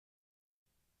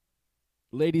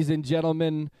Ladies and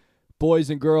gentlemen, boys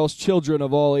and girls, children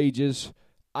of all ages,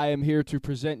 I am here to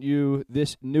present you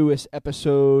this newest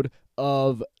episode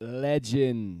of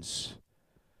Legends.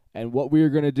 And what we are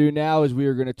going to do now is we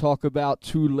are going to talk about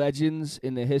two legends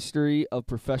in the history of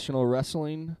professional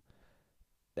wrestling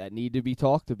that need to be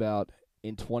talked about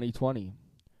in 2020.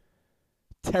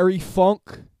 Terry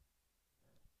Funk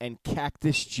and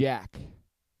Cactus Jack.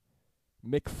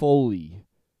 Mick Foley.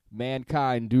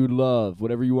 Mankind, Dude Love,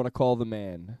 whatever you want to call the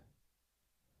man.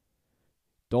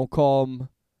 Don't call him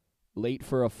late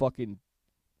for a fucking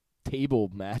table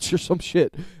match or some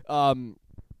shit. All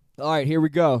right, here we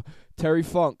go. Terry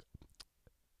Funk.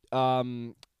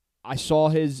 I saw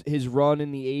his run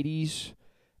in the 80s.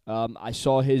 I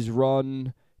saw his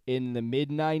run in the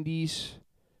mid-90s.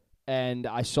 And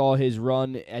I saw his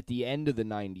run at the end of the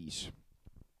 90s.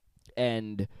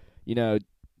 And, you know,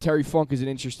 Terry Funk is an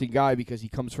interesting guy because he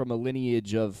comes from a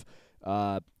lineage of,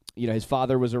 his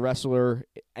father was a wrestler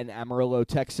in Amarillo,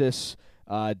 Texas.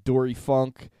 Dory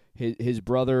Funk, his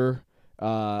brother,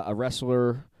 a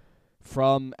wrestler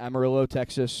from Amarillo,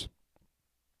 Texas.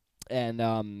 And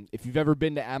if you've ever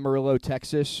been to Amarillo,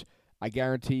 Texas, I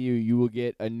guarantee you will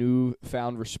get a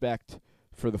newfound respect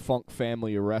for the Funk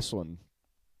family of wrestling.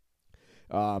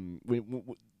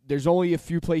 There's only a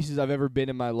few places I've ever been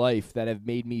in my life that have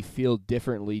made me feel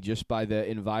differently just by the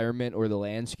environment or the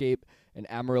landscape, and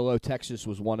Amarillo, Texas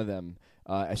was one of them.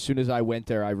 As soon as I went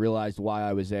there, I realized why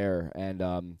I was there,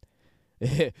 and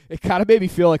it kind of made me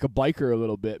feel like a biker a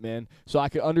little bit, man. So I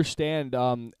could understand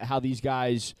how these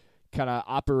guys kind of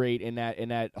operate in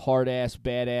that hard-ass,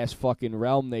 badass fucking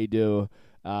realm they do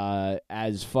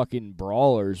as fucking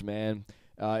brawlers, man.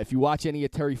 If you watch any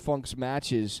of Terry Funk's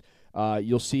matches,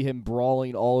 you'll see him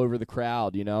brawling all over the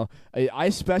crowd, you know. I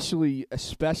especially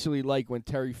like when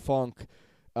Terry Funk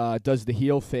does the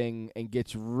heel thing and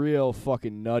gets real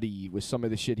fucking nutty with some of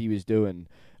the shit he was doing.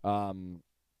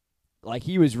 Like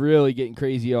he was really getting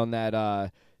crazy on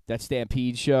that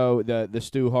Stampede show, the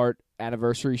Stu Hart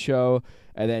anniversary show,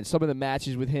 and then some of the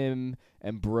matches with him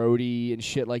and Brody and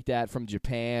shit like that from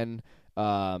Japan.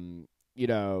 Fucking.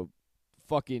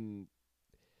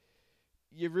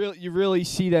 You really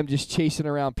see them just chasing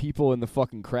around people in the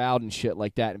fucking crowd and shit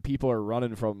like that, and people are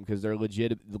running from them because they're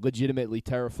legitimately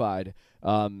terrified.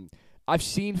 I've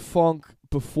seen Funk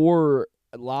before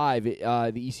live, the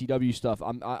ECW stuff.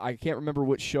 I can't remember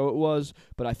which show it was,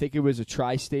 but I think it was a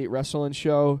Tri-State Wrestling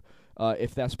show,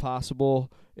 if that's possible.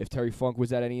 If Terry Funk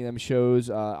was at any of them shows,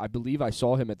 I believe I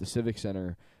saw him at the Civic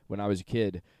Center when I was a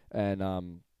kid, and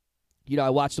I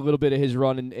watched a little bit of his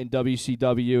run in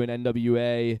WCW and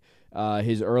NWA.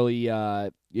 His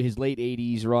late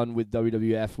 80s run with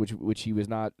WWF, which he was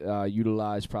not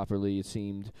utilized properly, it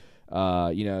seemed.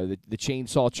 The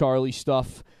Chainsaw Charlie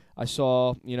stuff I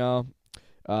saw,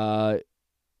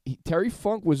 Terry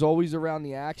Funk was always around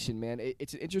the action, man.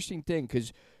 It's an interesting thing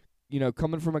because,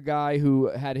 coming from a guy who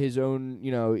had his own,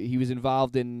 he was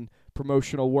involved in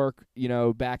promotional work,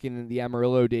 back in the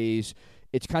Amarillo days.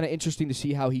 It's kind of interesting to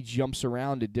see how he jumps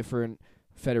around to different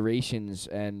federations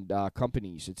and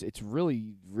companies. It's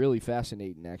really, really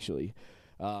fascinating, actually.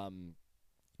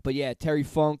 But yeah, Terry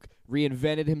Funk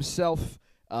reinvented himself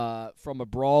from a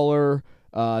brawler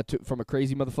from a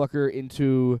crazy motherfucker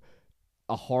into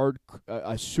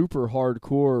a super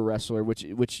hardcore wrestler, which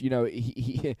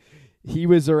he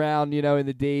was around, in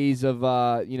the days of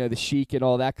the Sheik and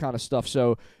all that kind of stuff.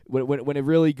 So when it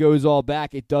really goes all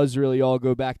back, it does really all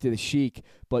go back to the Sheik.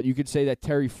 But you could say that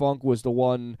Terry Funk was the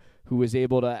one who was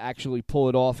able to actually pull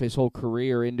it off his whole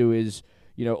career into his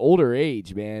older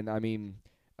age, man. I mean,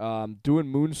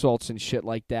 doing moonsaults and shit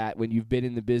like that when you've been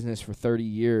in the business for 30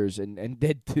 years and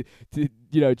then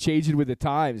to changing with the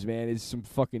times, man, is some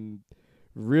fucking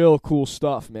real cool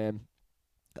stuff, man.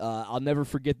 I'll never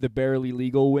forget the Barely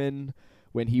Legal win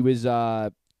when he was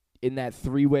in that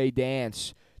three-way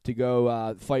dance to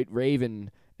go fight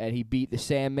Raven, and he beat the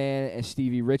Sandman and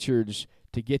Stevie Richards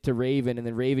to get to Raven, and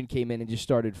then Raven came in and just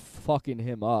started fucking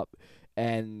him up.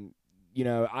 And,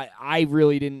 I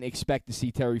really didn't expect to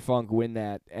see Terry Funk win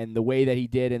that. And the way that he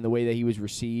did and the way that he was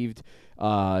received,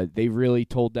 they really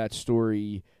told that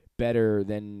story better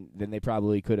than they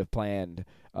probably could have planned.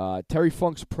 Terry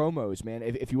Funk's promos, man.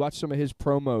 If you watch some of his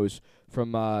promos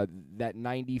from that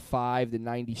 95 to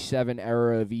 97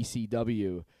 era of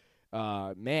ECW,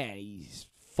 man, he's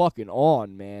fucking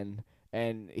on, man.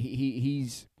 And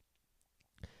he's.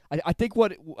 I think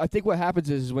what happens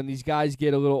is when these guys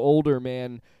get a little older,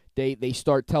 man, they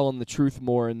start telling the truth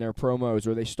more in their promos,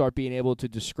 or they start being able to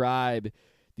describe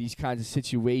these kinds of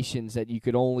situations that you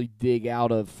could only dig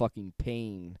out of fucking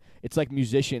pain. It's like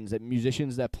musicians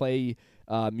that play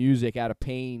music out of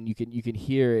pain. You can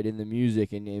hear it in the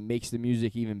music, and it makes the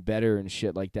music even better and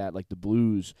shit like that, like the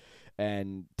blues.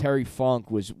 And Terry Funk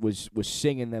was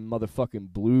singing them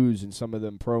motherfucking blues in some of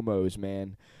them promos,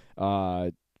 man.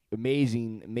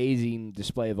 Amazing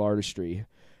display of artistry.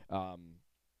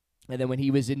 And then when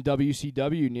he was in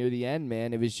WCW near the end,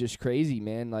 man, it was just crazy,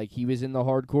 man. Like, he was in the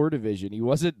hardcore division. He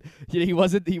wasn't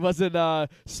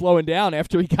slowing down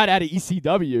after he got out of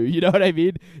ECW. You know what I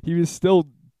mean? He was still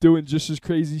doing just as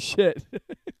crazy shit.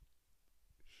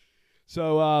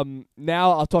 So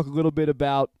now I'll talk a little bit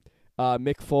about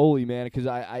Mick Foley, man, because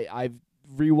I've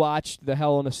rewatched the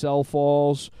Hell in a Cell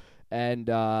falls, and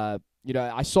I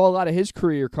saw a lot of his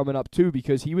career coming up too,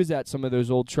 because he was at some of those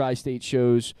old Tri-State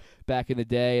shows back in the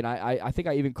day, and I think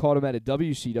I even caught him at a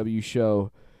WCW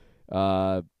show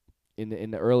in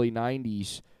the early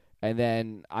 90s. And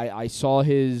then I saw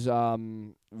his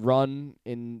run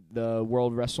in the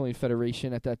World Wrestling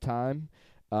Federation at that time.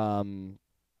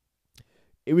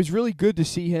 It was really good to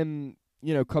see him,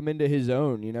 come into his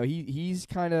own. He's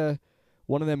kind of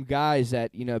one of them guys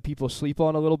that, people sleep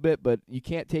on a little bit, but you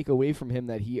can't take away from him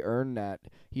that he earned that.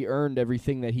 He earned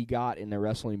everything that he got in the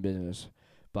wrestling business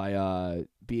by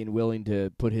being willing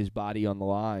to put his body on the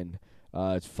line.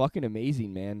 It's fucking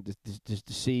amazing, man, just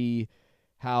to see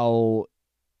how,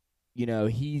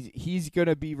 he's going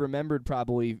to be remembered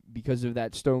probably because of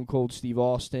that Stone Cold Steve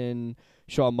Austin,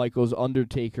 Shawn Michaels,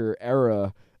 Undertaker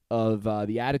era of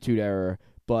the Attitude Era.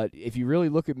 But if you really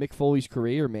look at Mick Foley's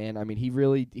career, man, I mean, he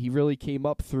really came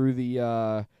up through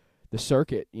the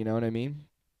circuit, you know what I mean?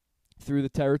 Through the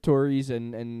territories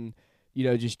and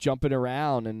just jumping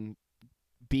around and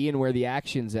being where the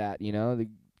action's at, The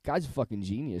guy's a fucking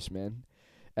genius, man.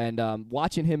 And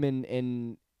watching him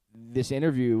in this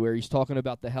interview where he's talking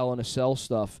about the Hell in a Cell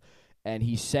stuff, and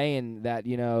he's saying that,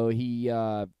 he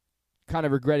kind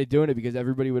of regretted doing it because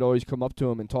everybody would always come up to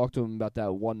him and talk to him about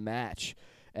that one match.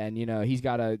 And, he's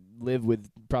got to live with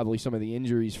probably some of the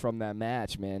injuries from that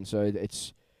match, man. So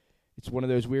it's one of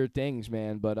those weird things,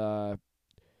 man. But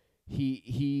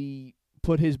he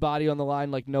put his body on the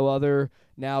line like no other.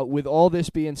 Now, with all this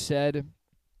being said,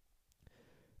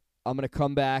 I'm going to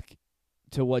come back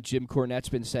to what Jim Cornette's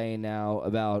been saying now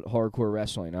about hardcore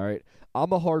wrestling, all right?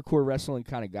 I'm a hardcore wrestling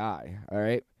kind of guy, all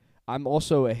right? I'm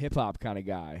also a hip-hop kind of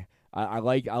guy. I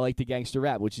like the gangster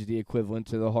rap, which is the equivalent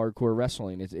to the hardcore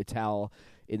wrestling. It's how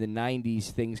in the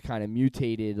 90s things kind of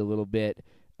mutated a little bit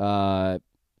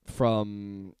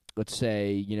from, let's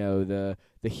say,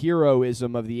 the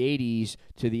heroism of the 80s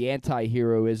to the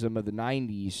anti-heroism of the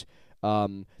 90s.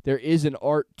 There is an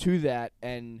art to that,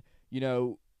 and,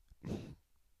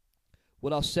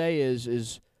 what I'll say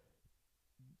is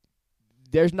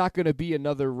there's not going to be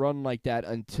another run like that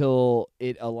until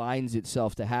it aligns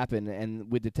itself to happen. And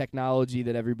with the technology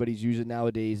that everybody's using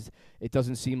nowadays, it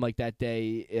doesn't seem like that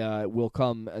day will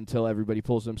come until everybody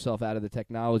pulls themselves out of the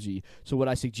technology. So what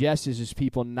I suggest is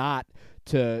people not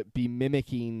to be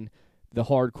mimicking the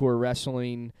hardcore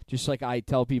wrestling, just like I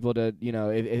tell people to,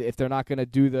 if they're not going to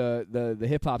do the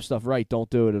hip-hop stuff right, don't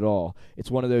do it at all.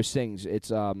 It's one of those things. It's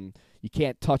you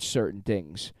can't touch certain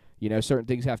things. Certain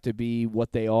things have to be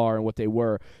what they are and what they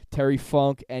were. Terry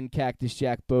Funk and Cactus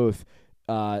Jack both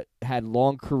had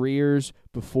long careers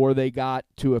before they got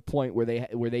to a point where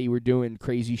they were doing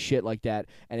crazy shit like that,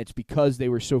 and it's because they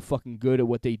were so fucking good at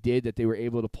what they did that they were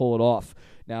able to pull it off.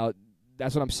 Now,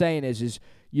 that's what I'm saying is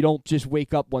you don't just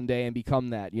wake up one day and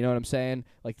become that. You know what I'm saying?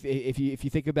 Like if you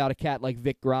think about a cat like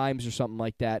Vic Grimes or something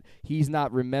like that, he's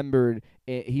not remembered.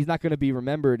 He's not going to be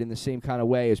remembered in the same kind of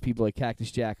way as people like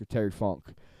Cactus Jack or Terry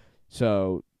Funk.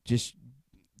 So just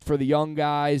for the young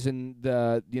guys and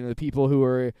the the people who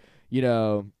are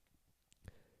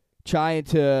trying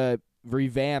to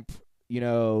revamp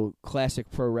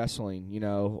classic pro wrestling,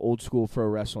 old school pro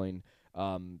wrestling.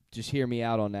 Just hear me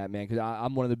out on that, man, because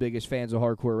I'm one of the biggest fans of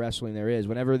hardcore wrestling there is.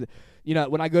 Whenever,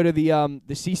 when I go to the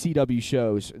CCW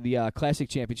shows, the Classic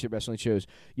Championship Wrestling shows,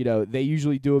 they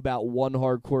usually do about one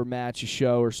hardcore match a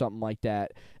show or something like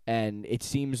that. And it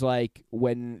seems like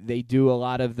when they do a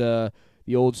lot of the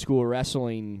old school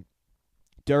wrestling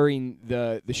during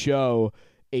the show,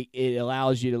 it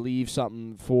allows you to leave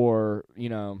something for,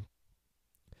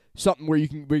 something where you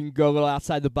can go a little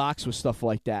outside the box with stuff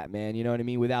like that, man. You know what I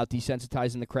mean? Without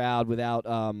desensitizing the crowd, without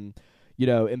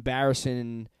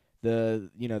embarrassing the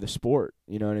sport.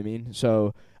 You know what I mean?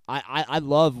 So I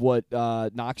love what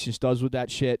Noxious does with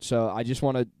that shit. So I just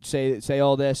want to say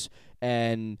all this,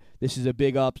 and this is a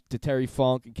big up to Terry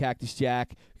Funk and Cactus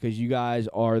Jack because you guys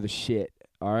are the shit.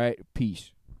 All right,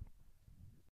 peace.